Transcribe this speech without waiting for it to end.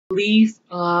Kalief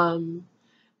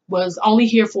was only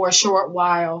here for a short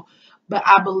while, but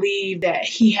I believe that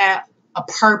he had a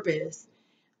purpose.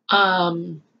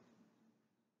 Um,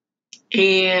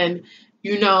 and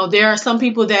there are some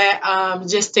people that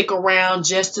just stick around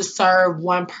just to serve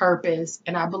one purpose,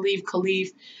 and I believe Kalief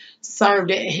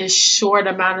served it in his short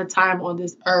amount of time on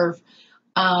this earth.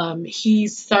 He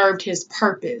served his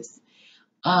purpose.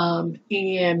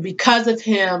 And because of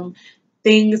him,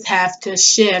 things have to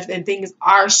shift and things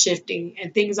are shifting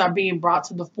and things are being brought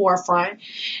to the forefront.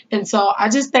 And so I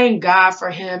just thank God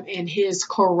for him and his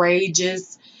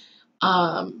courageous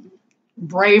um,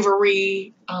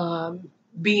 bravery,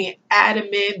 being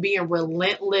adamant, being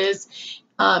relentless,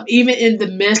 even in the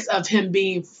midst of him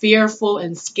being fearful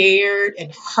and scared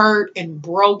and hurt and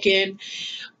broken.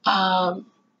 Um,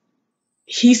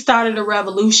 he started a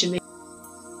revolution.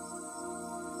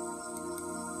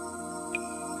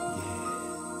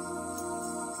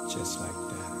 Just like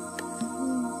that.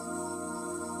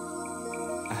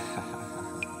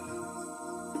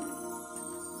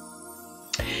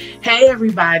 Hey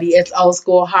everybody, it's Old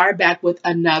School Heart back with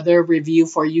another review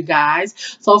for you guys.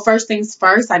 So first things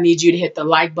first, I need you to hit the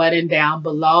like button down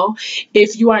below.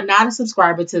 If you are not a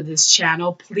subscriber to this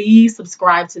channel, please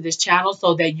subscribe to this channel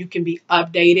so that you can be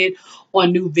updated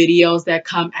on new videos that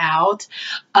come out.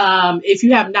 If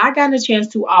you have not gotten a chance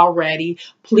to already,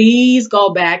 please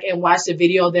go back and watch the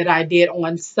video that I did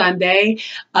on Sunday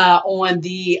on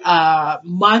the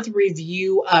month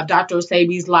review of Dr.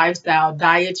 Osebi's lifestyle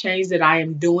diet change that I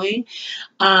am doing.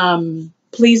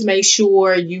 Please make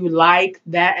sure you like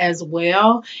that as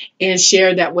well and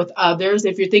share that with others.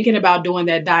 If you're thinking about doing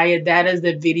that diet, that is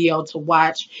the video to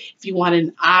watch if you want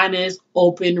an honest,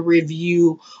 open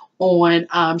review on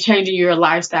changing your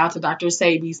lifestyle to Dr.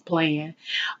 Osebi's plan.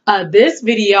 This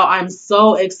video I'm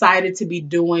so excited to be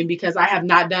doing because I have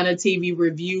not done a TV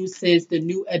review since the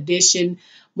New Edition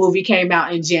movie came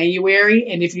out in January.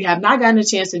 And if you have not gotten a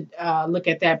chance to look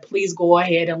at that, please go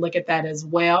ahead and look at that as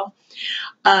well.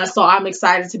 So I'm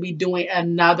excited to be doing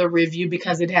another review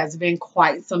because it has been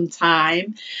quite some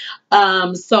time.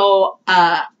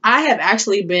 I have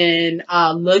actually been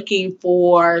looking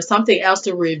for something else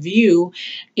to review,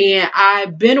 and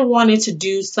I've been wanting to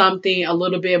do something a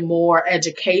little bit more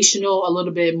educational, a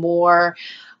little bit more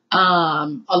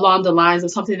along the lines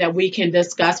of something that we can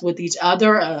discuss with each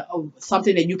other,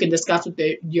 something that you can discuss with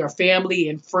your family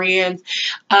and friends.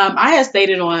 I had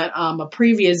stated on a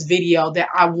previous video that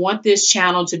I want this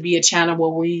channel to be a channel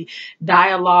where we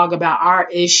dialogue about our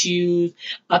issues,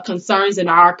 concerns in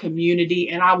our community,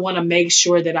 and I want to make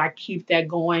sure that I keep that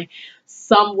going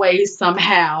some way,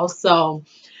 somehow. So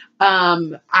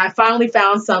I finally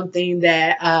found something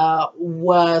that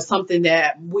was something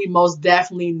that we most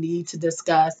definitely need to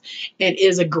discuss and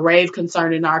is a grave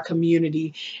concern in our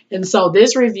community. And so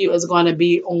this review is going to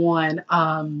be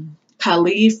on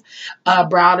Kalief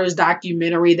Browder's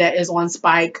documentary that is on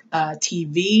Spike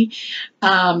TV.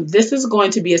 This is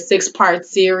going to be a 6-part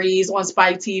series on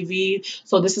Spike TV.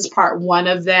 So this is part 1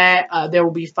 of that. There will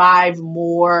be 5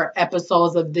 more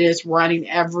episodes of this running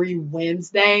every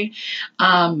Wednesday,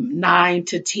 9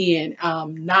 to 10,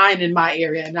 9 in my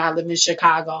area, and I live in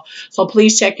Chicago. So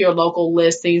please check your local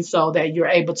listing so that you're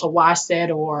able to watch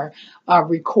that or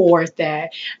record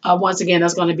that. Once again,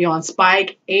 that's going to be on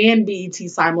Spike and BET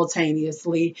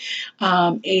simultaneously.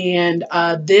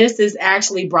 This is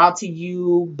actually brought to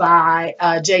you by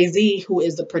Jay-Z, who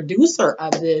is the producer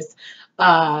of this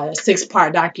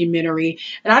 6-part documentary.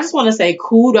 And I just want to say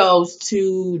kudos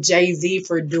to Jay-Z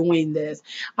for doing this.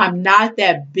 I'm not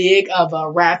that big of a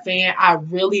rap fan. I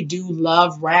really do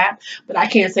love rap, but I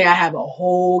can't say I have a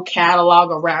whole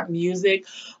catalog of rap music.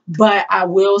 But I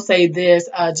will say this,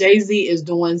 Jay-Z is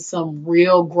doing some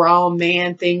real grown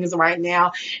man things right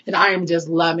now, and I am just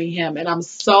loving him. And I'm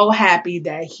so happy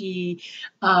that he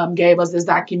gave us this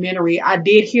documentary. I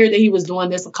did hear that he was doing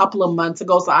this a couple of months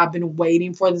ago, so I've been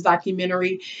waiting for this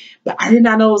documentary, but I did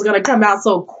not know it was going to come out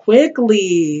so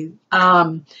quickly.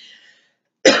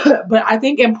 But I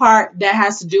think in part that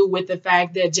has to do with the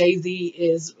fact that Jay-Z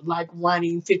is like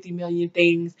running 50 million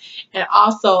things. And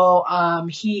also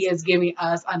he is giving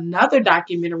us another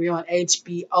documentary on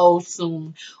HBO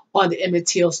soon on the Emmett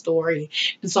Till story.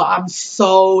 And so I'm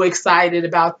so excited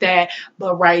about that.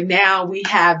 But right now we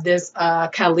have this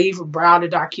Kalief Browder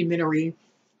documentary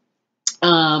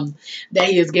that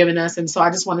he has given us. And so I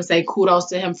just want to say kudos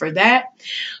to him for that.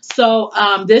 So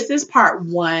this is part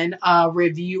 1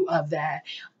 review of that.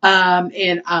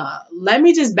 Let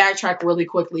me just backtrack really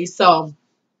quickly. So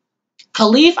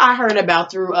Kalief I heard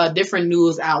about through different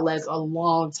news outlets a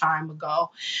long time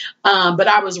ago. But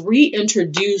I was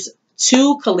reintroduced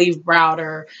to Kalief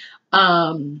Browder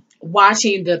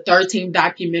watching the 13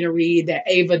 documentary that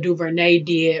Ava DuVernay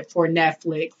did for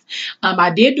Netflix.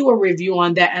 I did do a review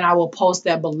on that, and I will post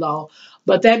that below.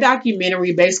 But that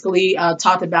documentary basically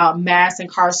talked about mass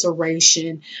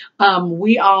incarceration.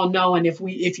 We all know, and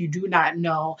if you do not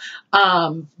know,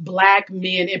 Black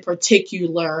men in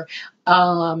particular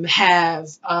have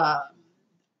uh,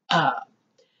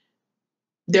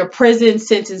 their prison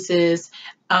sentences,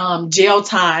 jail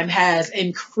time has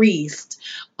increased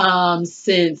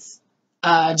since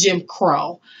Jim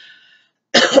Crow.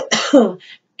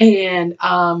 And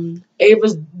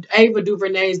Ava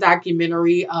DuVernay's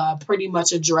documentary pretty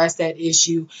much addressed that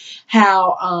issue.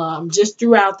 How just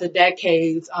throughout the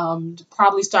decades,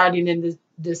 probably starting in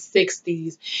the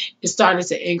 60s, it started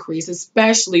to increase,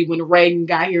 especially when Reagan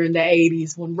got here in the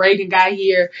 80s. When Reagan got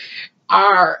here,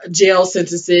 our jail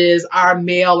sentences, our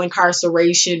male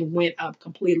incarceration went up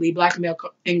completely. Black male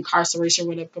incarceration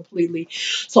went up completely.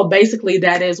 So basically,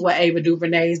 that is what Ava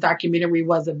DuVernay's documentary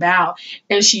was about.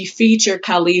 And she featured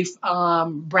Kalief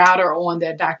Browder on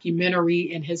that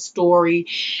documentary and his story.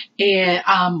 And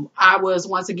I was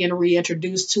once again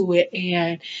reintroduced to it.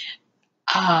 And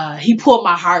he pulled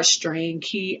my heartstring.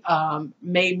 He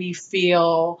made me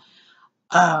feel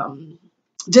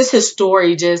just his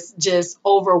story just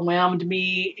overwhelmed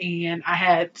me, and I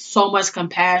had so much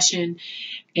compassion,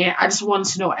 and I just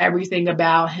wanted to know everything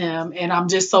about him. And I'm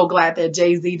just so glad that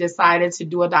Jay-Z decided to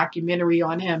do a documentary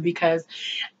on him, because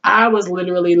I was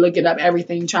literally looking up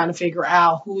everything trying to figure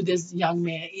out who this young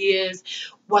man is,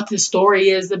 what the story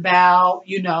is about,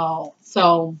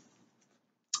 so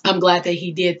I'm glad that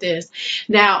he did this.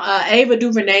 Now, Ava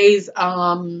DuVernay's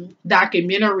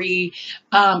documentary,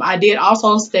 I did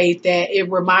also state that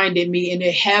it reminded me, and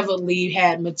it heavily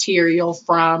had material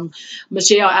from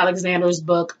Michelle Alexander's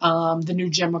book, The New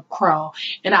Jim Crow.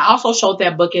 And I also showed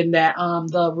that book in that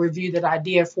the review that I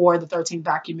did for the 13th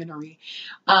documentary.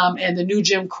 And The New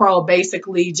Jim Crow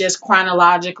basically just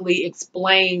chronologically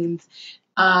explains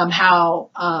how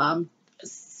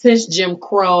since Jim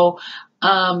Crow,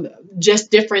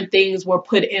 just different things were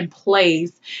put in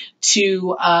place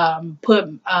to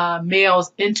put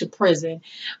males into prison.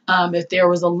 If there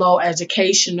was a low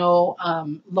education,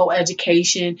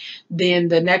 then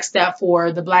the next step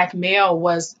for the Black male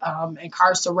was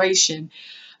incarceration.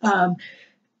 Um,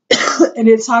 and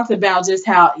it talked about just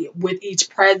how with each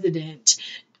president,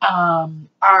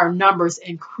 our numbers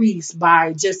increased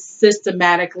by just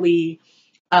systematically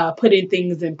putting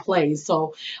things in place.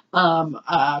 So,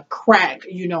 crack,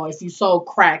 if you sold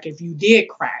crack, if you did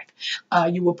crack,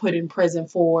 you were put in prison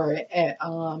for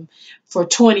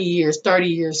 20 years, 30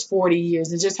 years, 40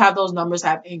 years, and just how those numbers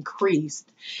have increased.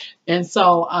 And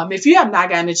so, if you have not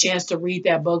gotten a chance to read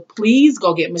that book, please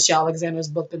go get Michelle Alexander's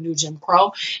book, The New Jim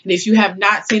Crow. And if you have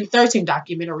not seen the 13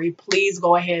 documentary, please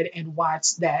go ahead and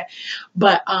watch that.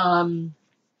 But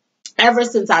ever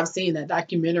since I've seen that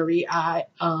documentary,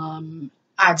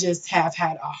 I just have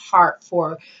had a heart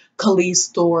for Kalief's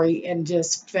story, and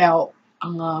just felt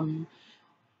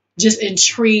just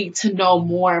intrigued to know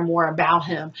more and more about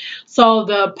him. So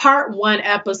the part 1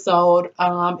 episode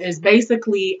is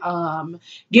basically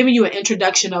giving you an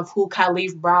introduction of who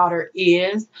Kalief Browder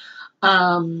is.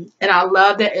 And I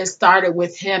love that it started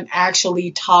with him actually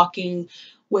talking,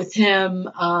 with him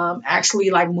actually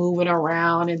like moving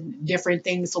around and different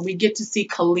things. So we get to see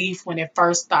Kalief when it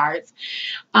first starts.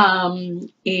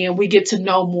 And we get to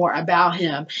know more about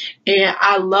him. And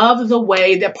I love the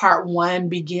way that part 1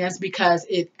 begins, because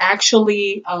it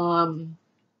actually, when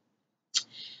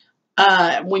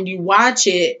you watch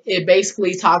it, it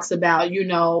basically talks about,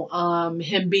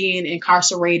 him being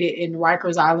incarcerated in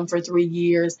Rikers Island for 3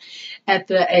 years at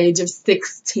the age of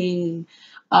 16.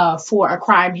 For a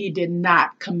crime he did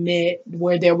not commit,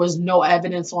 where there was no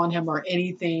evidence on him or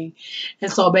anything. And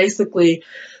so basically,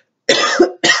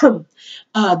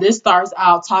 this starts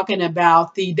out talking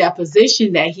about the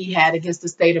deposition that he had against the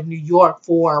state of New York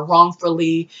for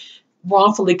wrongfully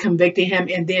convicting him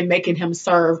and then making him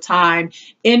serve time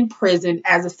in prison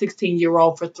as a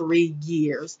 16-year-old for 3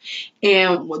 years.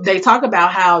 And they talk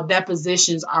about how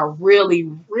depositions are really,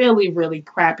 really, really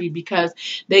crappy, because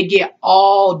they get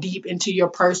all deep into your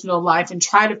personal life and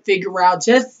try to figure out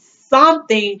just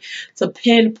something to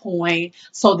pinpoint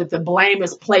so that the blame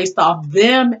is placed off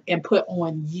them and put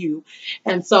on you.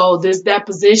 And so this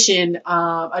deposition,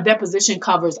 a deposition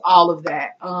covers all of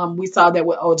that. We saw that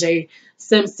with O.J.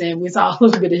 Simpson. We saw a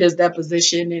little bit of his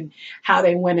deposition and how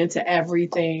they went into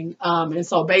everything. And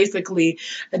so basically,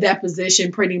 a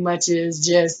deposition pretty much is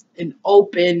just an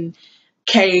open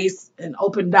case, an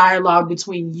open dialogue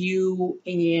between you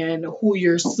and who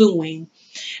you're suing,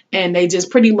 and they just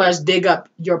pretty much dig up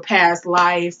your past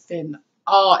life and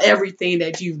everything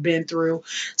that you've been through,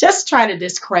 just try to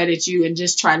discredit you and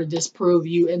just try to disprove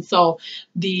you. And so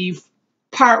the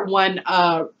part one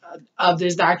of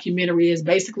this documentary is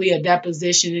basically a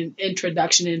deposition and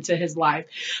introduction into his life.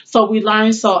 So we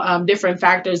learned different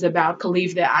factors about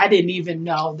Kalief that I didn't even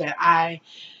know, that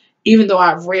even though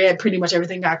I've read pretty much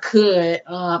everything I could,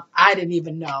 I didn't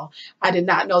even know. I did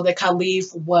not know that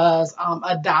Kalief was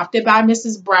adopted by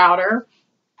Mrs. Browder,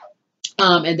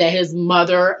 and that his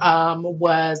mother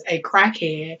was a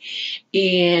crackhead.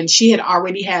 And she had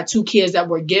already had two kids that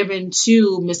were given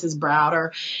to Mrs.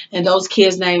 Browder. And those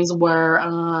kids' names were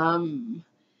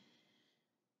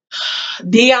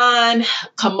Dion,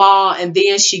 Kamal, and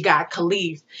then she got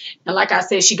Kalief. And like I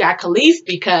said, she got Kalief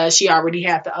because she already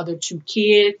had the other two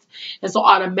kids. And so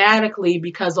automatically,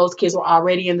 because those kids were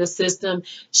already in the system,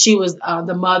 she was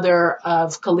the mother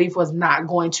of Kalief was not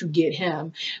going to get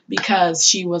him because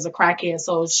she was a crackhead.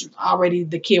 So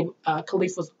the kid,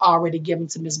 Kalief, was already given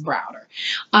to Miss Browder.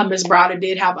 Miss Browder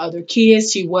did have other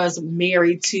kids. She was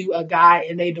married to a guy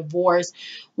and they divorced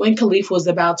when Kalief was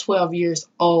about 12 years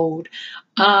old.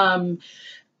 Um,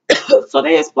 so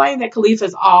they explained that Kalief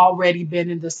has already been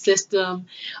in the system.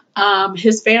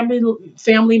 His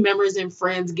family members and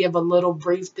friends give a little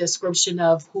brief description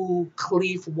of who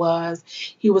Kalief was.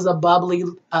 He was a bubbly,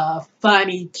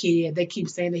 funny kid. They keep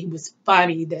saying that he was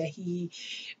funny, that he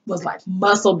was like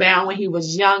muscle bound when he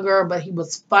was younger, but he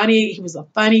was funny. He was a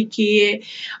funny kid.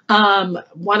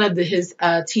 One of his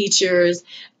teachers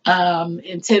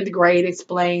in 10th grade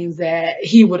explains that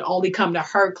he would only come to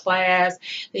her class,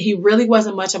 that he really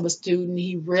wasn't much of a student.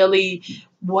 He really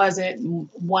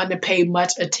wasn't one to pay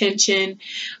much attention,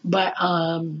 but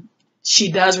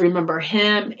she does remember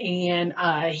him,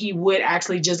 and he would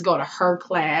actually just go to her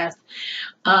class.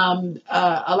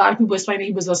 A lot of people explain that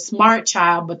he was a smart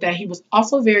child, but that he was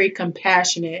also very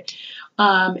compassionate.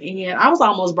 And I was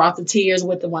almost brought to tears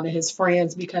with one of his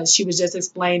friends because she was just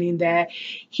explaining that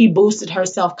he boosted her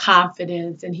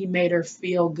self-confidence and he made her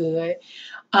feel good.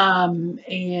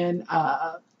 And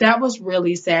that was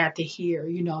really sad to hear,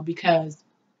 because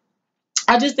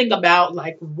I just think about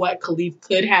like what Kalief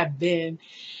could have been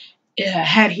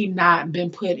had he not been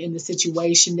put in the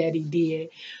situation that he did.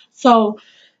 So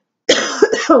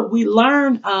we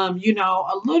learned, a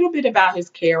little bit about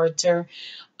his character.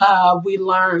 We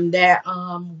learned that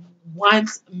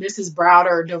once Mrs.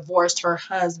 Browder divorced her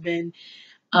husband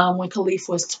when Kalief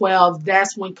was 12,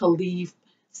 that's when Kalief's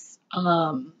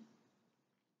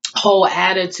whole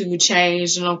attitude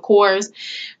changed. And of course,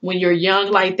 when you're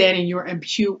young like that and you're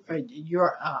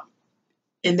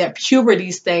in that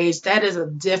puberty stage, that is a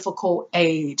difficult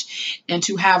age. And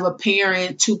to have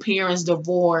two parents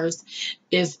divorced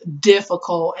is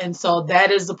difficult. And so that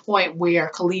is the point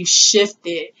where Kalief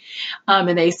shifted.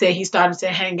 And they said he started to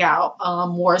hang out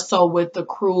more so with the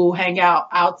crew, hang out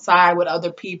outside with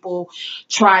other people,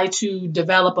 try to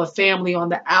develop a family on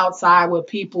the outside with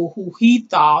people who he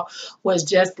thought was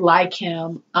just like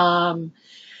him.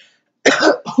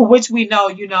 Which we know,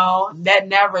 that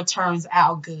never turns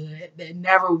out good. That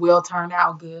never will turn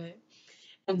out good.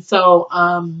 And so,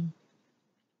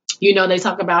 they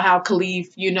talk about how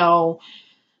Kalief,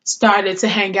 started to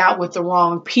hang out with the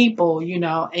wrong people,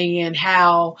 and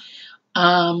how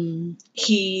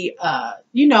he,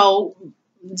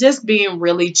 just being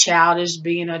really childish,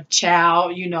 being a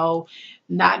child,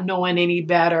 not knowing any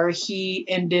better. He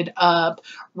ended up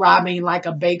robbing like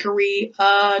a bakery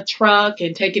truck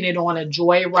and taking it on a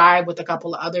joyride with a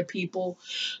couple of other people.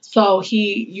 So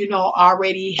he,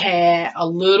 already had a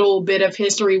little bit of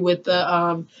history with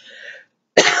the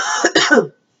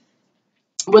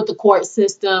with the court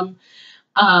system.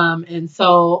 And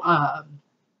so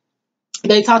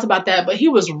they talked about that, but he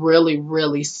was really,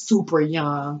 really super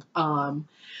young.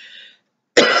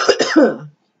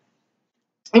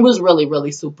 He was really,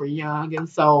 really super young. And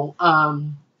so,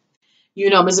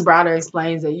 Mrs. Browder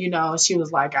explains that, she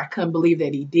was like, I couldn't believe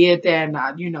that he did that. And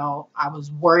I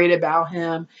was worried about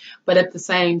him. But at the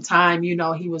same time,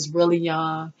 he was really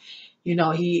young.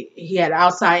 He had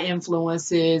outside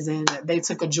influences and they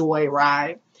took a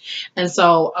joyride. And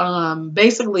so,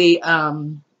 basically,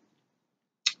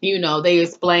 they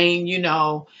explain,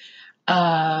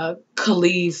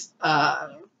 Kalief,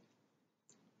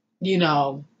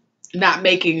 not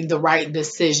making the right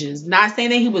decisions. Not saying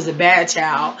that he was a bad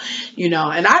child, and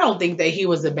I don't think that he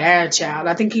was a bad child.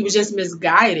 I think he was just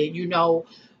misguided,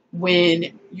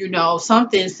 when,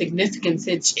 something significant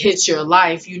hits your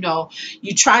life, you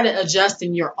try to adjust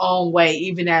in your own way,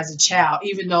 even as a child,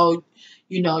 even though,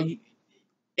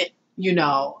 you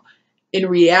know, in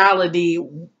reality,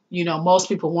 most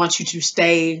people want you to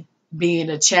stay being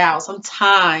a child.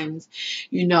 Sometimes,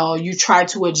 you try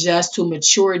to adjust to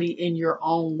maturity in your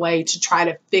own way to try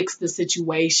to fix the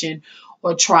situation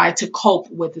or try to cope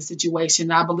with the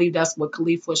situation. I believe that's what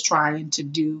Kalief was trying to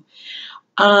do.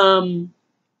 Um,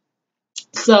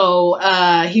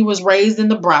 he was raised in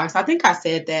the Bronx. I think I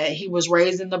said that. He was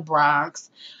raised in the Bronx.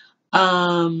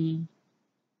 Um,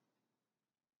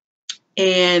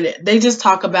 and they just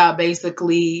talk about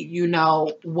basically,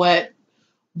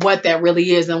 what that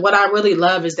really is. And what I really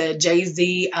love is that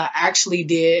Jay-Z actually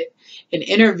did an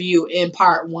interview in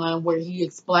part one where he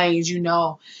explains,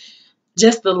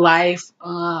 just the life,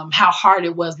 how hard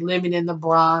it was living in the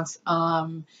Bronx,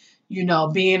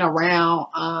 being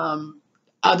around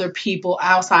other people,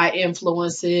 outside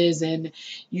influences, and,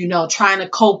 trying to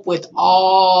cope with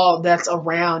all that's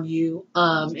around you.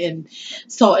 And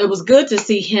so it was good to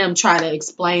see him try to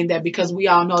explain that, because we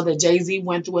all know that Jay-Z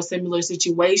went through a similar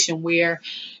situation where,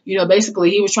 basically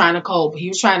he was trying to cope. He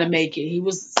was trying to make it. He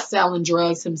was selling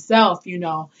drugs himself,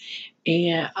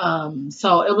 and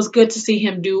so it was good to see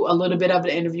him do a little bit of an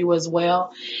interview as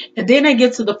well. And then I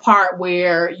get to the part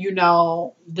where,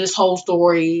 this whole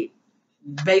story,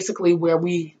 basically where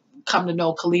we come to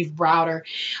know Kalief Browder,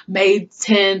 May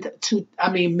 15th,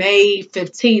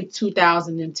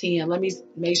 2010. Let me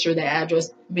make sure the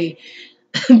address,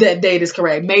 that date is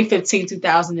correct. May 15th,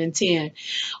 2010.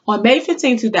 On May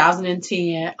 15,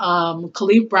 2010,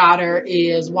 Kalief Browder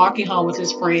is walking home with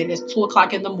his friend. It's 2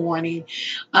 o'clock in the morning.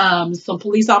 Some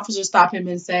police officers stop him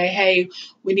and say, hey,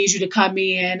 we need you to come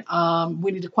in.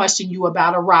 We need to question you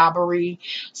about a robbery.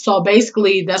 So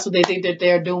basically, that's what they think that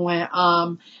they're doing.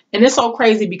 And it's so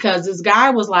crazy because this guy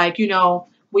was like,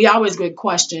 we always get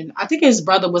questioned. I think his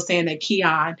brother was saying that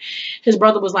his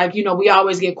brother was like, we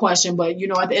always get questioned, but,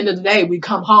 at the end of the day, we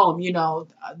come home,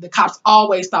 the cops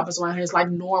always stop us around here. It's like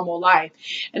normal life.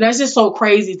 And that's just so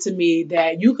crazy to me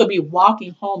that you could be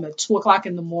walking home at 2 o'clock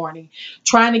in the morning,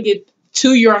 trying to get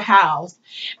to your house,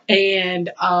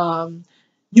 and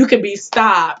you could be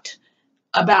stopped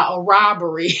about a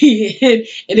robbery. And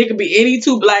it could be any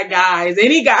two black guys,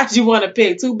 any guys you want to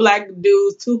pick, two black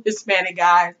dudes, two Hispanic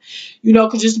guys,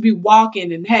 could just be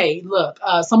walking and, hey, look,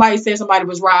 somebody said somebody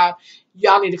was robbed.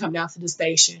 Y'all need to come down to the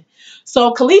station.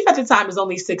 So Kalief at the time is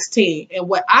only 16. And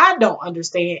what I don't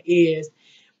understand is,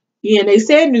 and they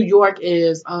said New York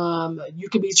is, you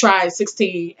can be tried at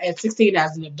 16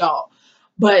 as an adult.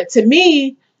 But to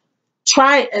me,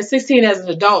 try at 16 as an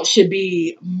adult should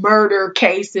be murder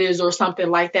cases or something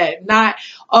like that. Not,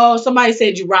 oh, somebody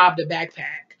said you robbed a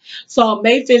backpack. So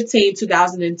May 15,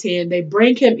 2010, they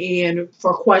bring him in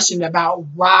for question about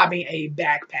robbing a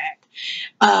backpack.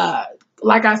 Uh,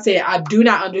 like I said, I do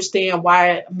not understand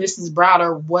why Mrs.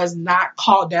 Browder was not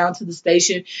called down to the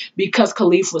station, because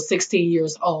Kalief was 16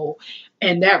 years old.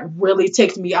 And that really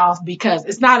ticked me off, because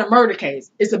it's not a murder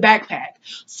case. It's a backpack.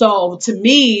 So to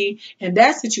me, in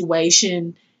that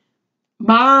situation,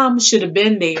 mom should have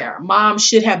been there. Mom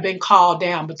should have been called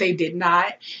down, but they did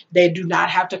not. They do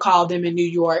not have to call them in New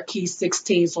York. He's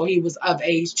 16, so he was of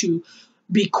age to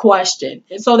be questioned.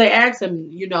 And so they asked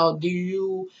him, do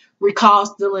you recall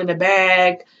stealing a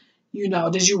bag?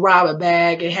 Did you rob a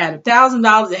bag? It had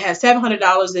 $1,000. It had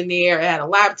 $700 in there. It had a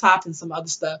laptop and some other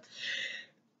stuff.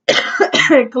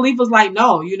 Kalief was like,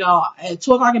 no, at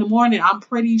 2 o'clock in the morning, I'm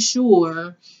pretty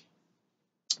sure,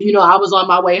 I was on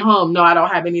my way home. No, I don't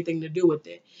have anything to do with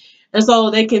it. And so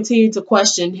they continued to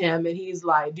question him, and he's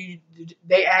like,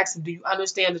 they asked him, do you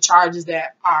understand the charges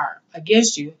that are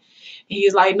against you? And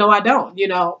he's like, no, I don't.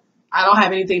 I don't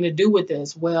have anything to do with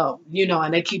this. Well,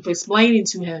 and they keep explaining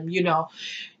to him,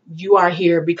 you are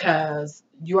here because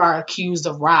you are accused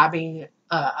of robbing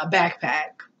a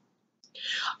backpack.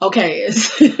 Okay,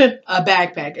 a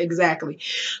backpack, exactly.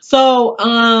 So,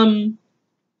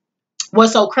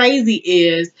 what's so crazy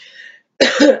is,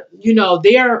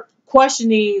 they're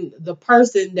questioning the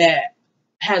person that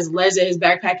has alleged that his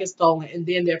backpack is stolen, and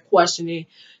then they're questioning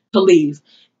Kalief.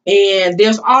 And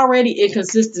there's already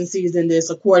inconsistencies in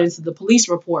this, according to the police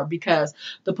report, because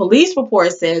the police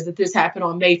report says that this happened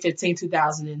on May 15,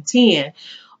 2010.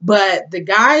 But the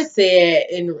guy said,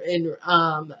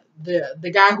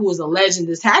 the guy who was alleging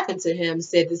this happened to him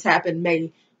said this happened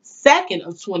May 2nd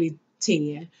of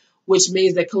 2010, which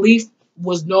means that Kalief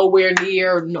was nowhere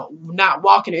near, not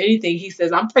walking or anything. He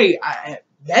says,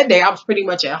 that day I was pretty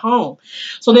much at home.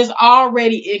 So there's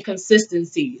already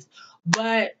inconsistencies.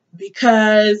 But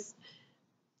because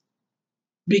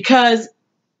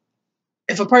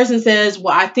if a person says,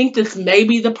 well, I think this may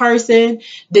be the person,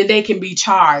 then they can be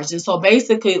charged. And so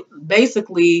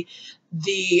basically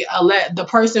the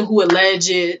person who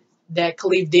alleged that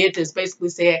Kalief did this basically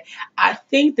said, I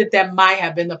think that that might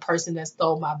have been the person that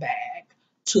stole my bag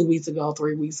 2 weeks ago,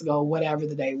 3 weeks ago, whatever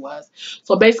the day was.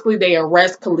 So basically, they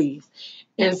arrest Kalief.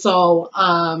 And so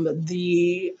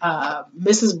the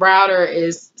Mrs. Browder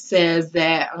is says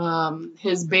that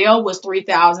his bail was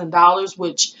 $3,000,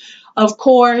 which, of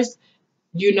course,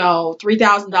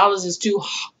 $3,000 is too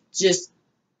just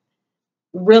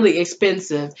really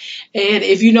expensive. And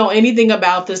if you know anything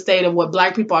about the state of what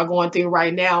Black people are going through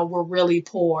right now, we're really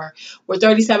poor. We're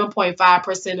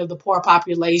 37.5% of the poor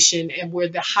population, and we're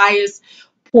the highest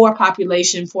poor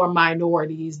population for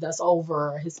minorities. That's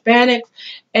over Hispanics,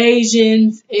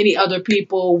 Asians, any other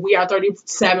people. We are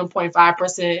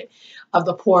 37.5% of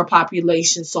the poor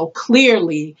population. So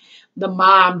clearly, the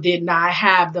mom did not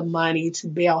have the money to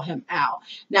bail him out.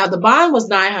 Now, the bond was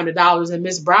 $900, and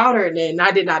Miss Browder, and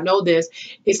I did not know this,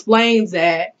 explains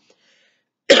that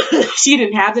she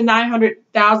didn't have the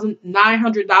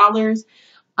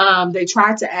 $900. They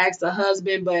tried to ask the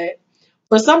husband, but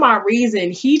for some odd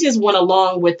reason, he just went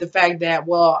along with the fact that,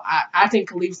 well, I think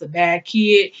Kalief's a bad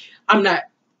kid. I'm not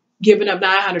giving up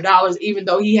 $900, even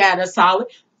though he had a solid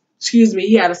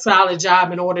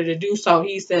job in order to do so.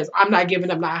 He says, I'm not giving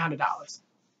up $900.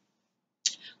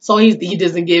 So he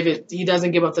doesn't give it. He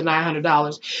doesn't give up the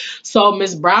 $900. So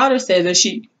Miss Browder says that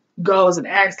she goes and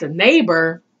asks a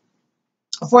neighbor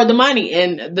for the money,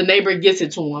 and the neighbor gets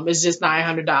it to him. It's just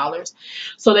 $900.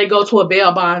 So they go to a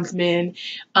bail bondsman,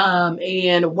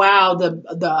 and while the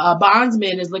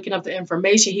bondsman is looking up the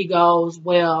information, he goes,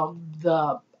 "Well,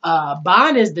 the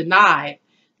bond is denied.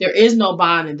 There is no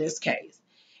bond in this case."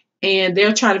 And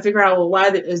they're trying to figure out, well, why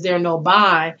is there no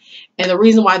bond? And the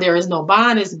reason why there is no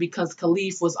bond is because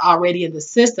Kalief was already in the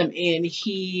system, and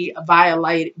he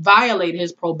violated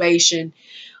his probation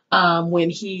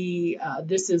when he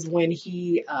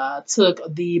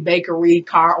took the bakery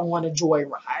car on a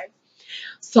joyride.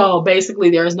 So basically,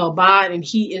 there is no bond, and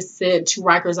he is sent to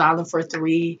Rikers Island for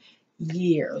 3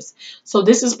 years. So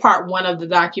this is part one of the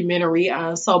documentary.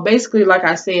 So basically, like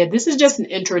I said, this is just an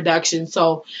introduction.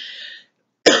 So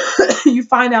you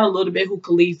find out a little bit who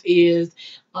Kalief is,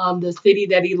 the city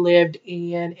that he lived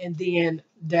in, and then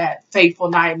that fateful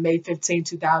night, May 15,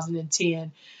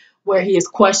 2010, where he is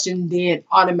questioned, then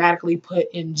automatically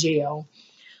put in jail.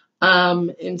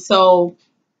 And so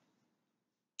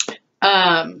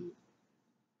I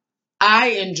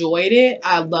enjoyed it.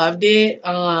 I loved it.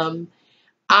 I'm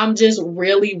just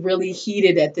really, really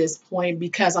heated at this point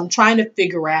because I'm trying to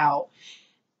figure out,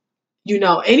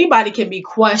 anybody can be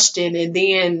questioned and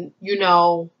then,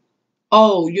 oh,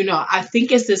 I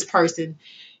think it's this person,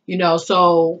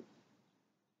 so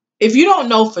if you don't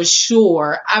know for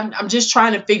sure, I'm just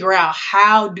trying to figure out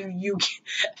how do you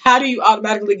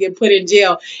automatically get put in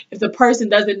jail if the person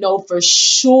doesn't know for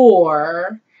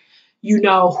sure,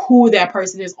 who that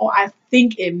person is. Oh, I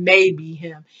think it may be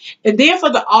him. And then for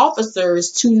the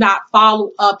officers to not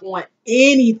follow up on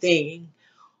anything,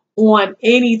 in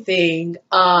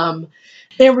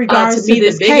regards to me,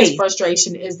 the biggest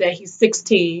frustration is that he's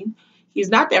 16. He's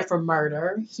not there for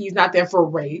murder. He's not there for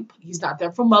rape. He's not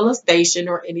there for molestation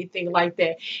or anything like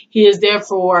that. He is there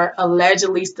for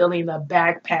allegedly stealing a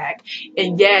backpack.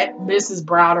 And yet, Mrs.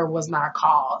 Browder was not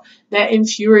called. That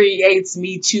infuriates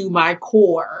me to my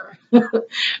core.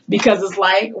 Because it's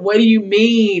like, what do you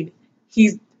mean?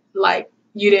 He's like,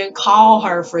 you didn't call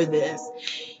her for this.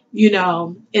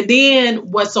 And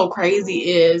then what's so crazy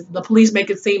is the police make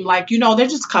it seem like, they're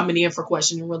just coming in for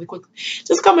questioning really quickly.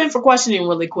 Just come in for questioning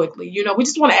really quickly. We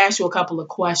just want to ask you a couple of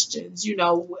questions.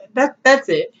 That's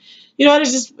it. It'll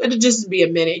just be a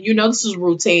minute. This is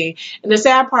routine. And the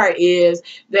sad part is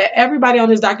that everybody on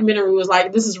this documentary was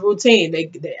like, this is routine.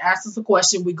 They ask us a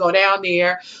question. We go down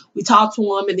there, we talk to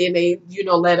them, and then they,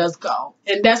 let us go.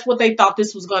 And that's what they thought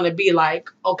this was going to be like.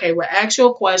 Okay, we'll ask you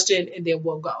a question, and then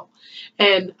we'll go.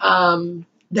 And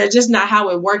that's just not how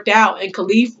it worked out. And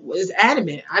Kalief was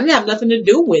adamant. I didn't have nothing to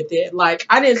do with it. Like,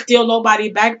 I didn't steal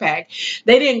nobody's backpack.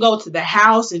 They didn't go to the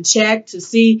house and check to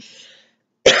see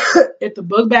if the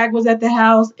book bag was at the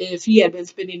house, if he had been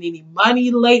spending any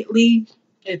money lately,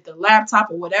 if the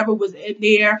laptop or whatever was in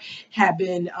there had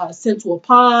been sent to a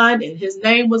pawn and his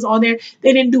name was on there.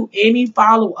 They didn't do any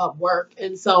follow-up work.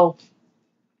 And so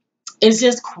it's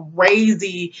just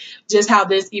crazy just how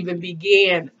this even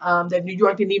began, that New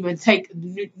York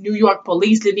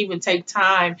police didn't even take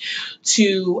time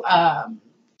to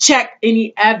check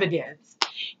any evidence.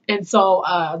 And so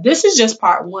this is just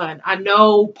part one. I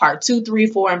know part 2, 3,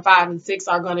 4, and 5, and 6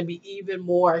 are going to be even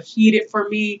more heated for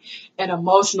me and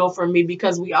emotional for me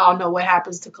because we all know what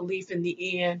happens to Kalief in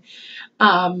the end.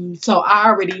 So I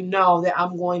already know that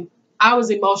I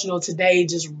was emotional today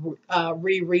just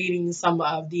rereading some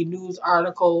of the news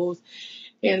articles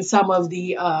and some of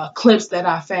the clips that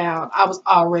I found. I was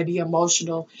already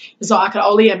emotional. And so I can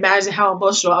only imagine how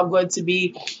emotional I'm going to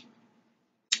be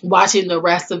watching the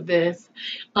rest of this.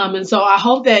 And so I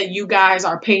hope that you guys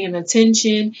are paying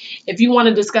attention. If you want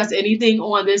to discuss anything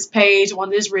on this page, on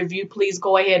this review, please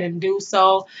go ahead and do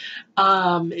so.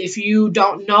 If you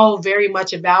don't know very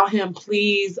much about him,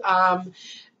 please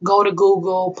go to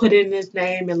Google, put in his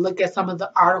name, and look at some of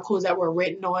the articles that were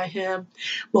written on him.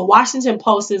 But Washington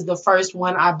Post is the first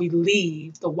one, I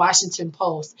believe. The Washington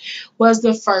Post was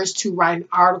the first to write an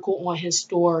article on his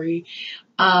story.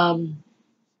 Um,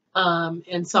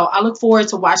 and so I look forward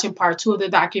to watching part 2 of the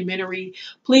documentary.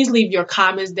 Please leave your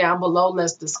comments down below.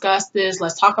 Let's discuss this.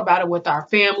 Let's talk about it with our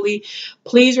family.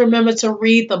 Please remember to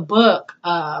read the book.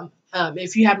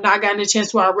 If you have not gotten a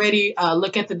chance to already,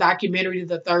 look at the documentary,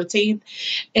 The 13th.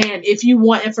 And if you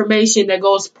want information that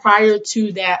goes prior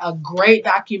to that, a great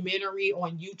documentary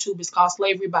on YouTube is called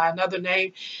Slavery by Another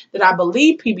Name that I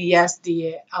believe PBS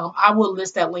did. I will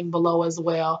list that link below as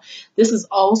well. This is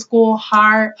Old School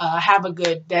Heart. Have a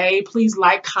good day. Please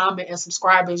like, comment, and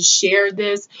subscribe and share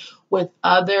this with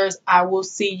others. I will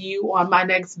see you on my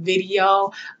next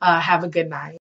video. Have a good night.